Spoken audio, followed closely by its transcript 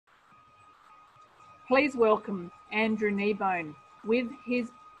Please welcome Andrew Kneebone with his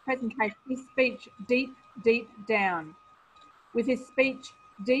presentation, his speech, Deep, Deep Down. With his speech,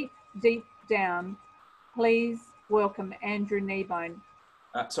 Deep, Deep Down, please welcome Andrew Kneebone.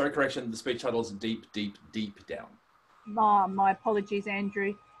 Sorry, correction, the speech title is Deep, Deep, Deep Down. My apologies,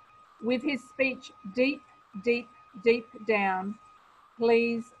 Andrew. With his speech, Deep, Deep, Deep Down,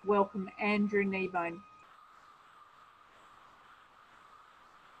 please welcome Andrew Kneebone.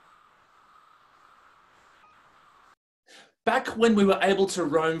 Back when we were able to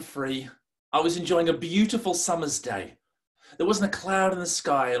roam free, I was enjoying a beautiful summer's day. There wasn't a cloud in the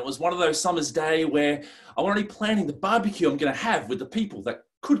sky, and it was one of those summer's day where I'm already planning the barbecue I'm going to have with the people that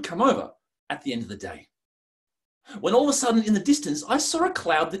could come over at the end of the day. When all of a sudden in the distance, I saw a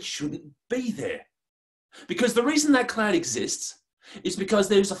cloud that shouldn't be there. Because the reason that cloud exists is because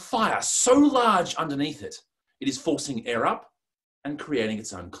there's a fire so large underneath it, it is forcing air up and creating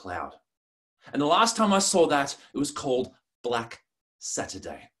its own cloud. And the last time I saw that, it was called Black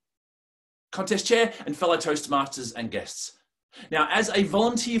Saturday. Contest chair and fellow Toastmasters and guests. Now, as a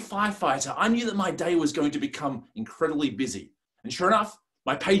volunteer firefighter, I knew that my day was going to become incredibly busy. And sure enough,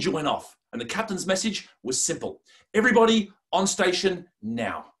 my pager went off and the captain's message was simple. Everybody on station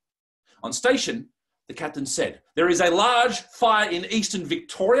now. On station, the captain said, there is a large fire in Eastern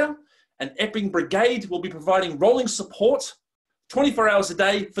Victoria. An Epping Brigade will be providing rolling support 24 hours a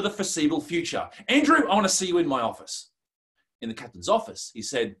day for the foreseeable future. Andrew, I want to see you in my office. In the captain's office, he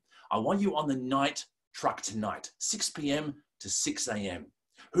said, I want you on the night truck tonight, 6 p.m. to 6 a.m.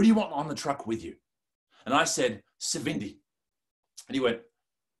 Who do you want on the truck with you? And I said, Savindi. And he went,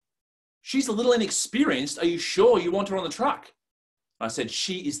 she's a little inexperienced. Are you sure you want her on the truck? And I said,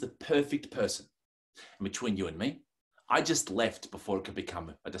 she is the perfect person. And between you and me, I just left before it could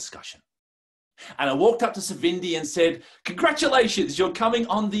become a discussion. And I walked up to Savindi and said, congratulations, you're coming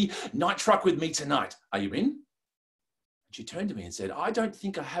on the night truck with me tonight. Are you in? And she turned to me and said, I don't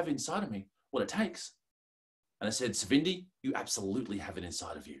think I have inside of me what it takes. And I said, Savindi, you absolutely have it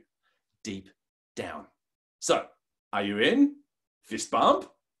inside of you, deep down. So, are you in? Fist bump?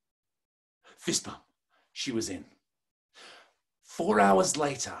 Fist bump. She was in. 4 hours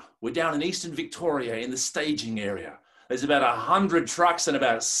later, we're down in Eastern Victoria in the staging area. There's about 100 trucks and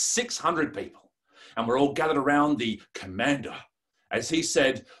about 600 people. And we're all gathered around the commander. As he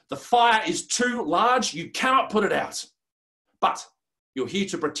said, the fire is too large, you cannot put it out. But you're here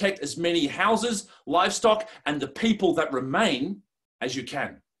to protect as many houses, livestock, and the people that remain as you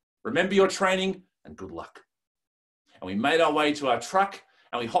can. Remember your training and good luck. And we made our way to our truck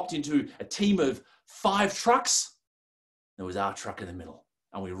and we hopped into a team of 5 trucks. There was our truck in the middle.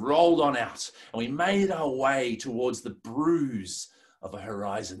 And we rolled on out and we made our way towards the bruise of a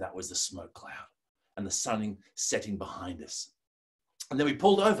horizon that was the smoke cloud and the sun setting behind us. And then we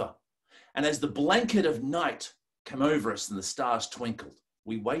pulled over. And as the blanket of night came over us and the stars twinkled,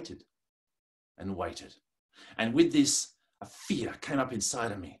 we waited and waited. And with this, a fear came up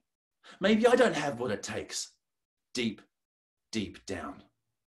inside of me. Maybe I don't have what it takes. Deep, deep down.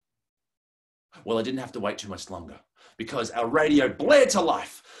 Well, I didn't have to wait too much longer because our radio blared to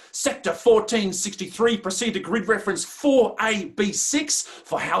life. Sector 1463, proceed to grid reference 4AB6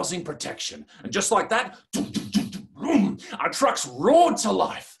 for housing protection. And just like that, our trucks roared to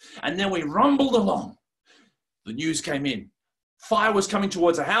life. And then we rumbled along. The news came in. Fire was coming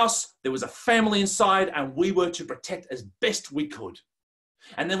towards a house. There was a family inside and we were to protect as best we could.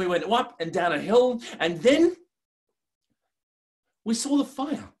 And then we went up and down a hill and then we saw the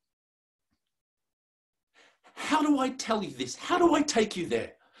fire. How do I tell you this? How do I take you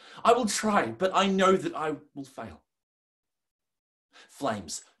there? I will try, but I know that I will fail.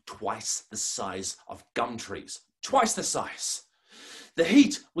 Flames, twice the size of gum trees, twice the size. The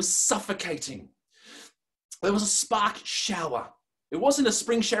heat was suffocating. There was a spark shower. It wasn't a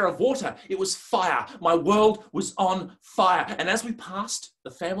spring shower of water. It was fire. My world was on fire. And as we passed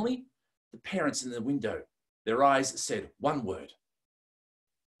the family, the parents in the window, their eyes said one word.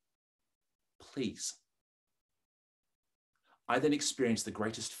 Please. I then experienced the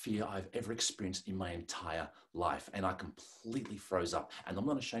greatest fear I've ever experienced in my entire life. And I completely froze up. And I'm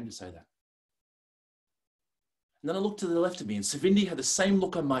not ashamed to say that. And then I looked to the left of me and Savindi had the same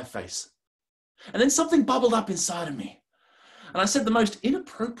look on my face. And then something bubbled up inside of me. And I said the most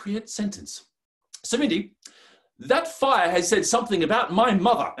inappropriate sentence. Savindi, that fire has said something about my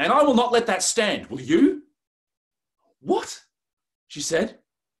mother and I will not let that stand. Will you? What? She said.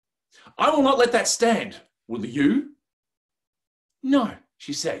 I will not let that stand. Will you? No,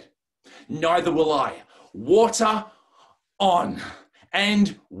 she said. Neither will I. Water on.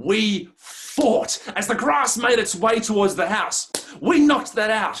 And we fought as the grass made its way towards the house. We knocked that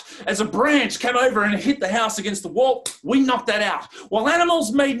out. As a branch came over and hit the house against the wall, we knocked that out. While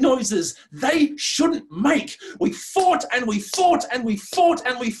animals made noises they shouldn't make, we fought and we fought and we fought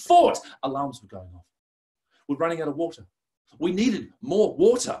and we fought. Alarms were going off. We're running out of water. We needed more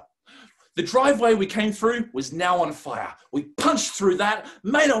water. The driveway we came through was now on fire. We punched through that,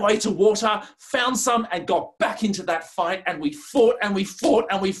 made our way to water, found some and got back into that fight, and we fought and we fought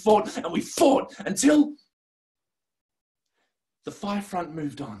and we fought and we fought until the fire front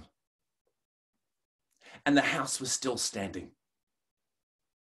moved on and the house was still standing.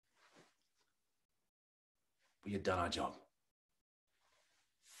 We had done our job.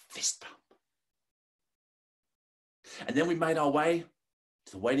 Fist bump. And then we made our way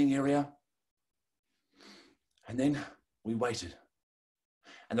to the waiting area. And then we waited.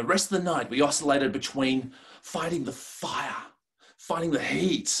 And the rest of the night, we oscillated between fighting the fire, fighting the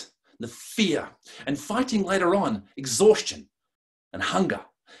heat, the fear, and fighting later on exhaustion and hunger,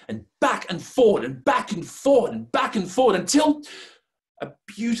 and back and forward and back and forward and back and forward until a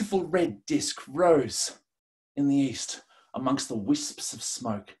beautiful red disc rose in the east amongst the wisps of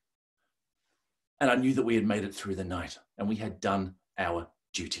smoke. And I knew that we had made it through the night and we had done our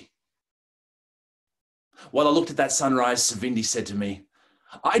duty. While I looked at that sunrise, Savindi said to me,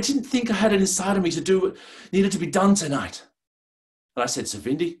 I didn't think I had it inside of me to do what needed to be done tonight. And I said,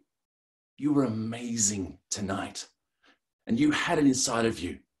 Savindi, you were amazing tonight. And you had it inside of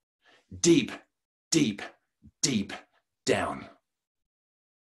you. Deep, deep, deep down.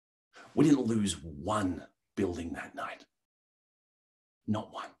 We didn't lose one building that night.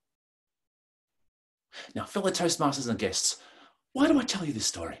 Not one. Now, fellow Toastmasters and guests, why do I tell you this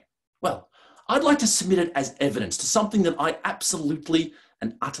story? Well, I'd like to submit it as evidence to something that I absolutely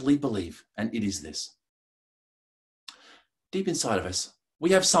and utterly believe, and it is this. Deep inside of us,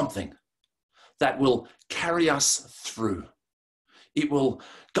 we have something that will carry us through. It will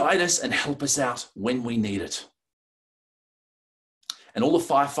guide us and help us out when we need it. And all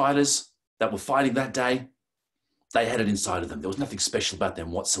the firefighters that were fighting that day, they had it inside of them. There was nothing special about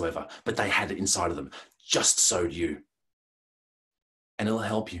them whatsoever, but they had it inside of them. Just so do you. And it'll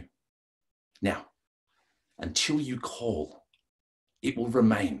help you. Now, until you call, it will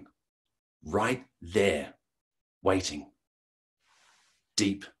remain right there, waiting.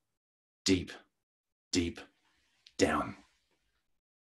 Deep, deep, deep down.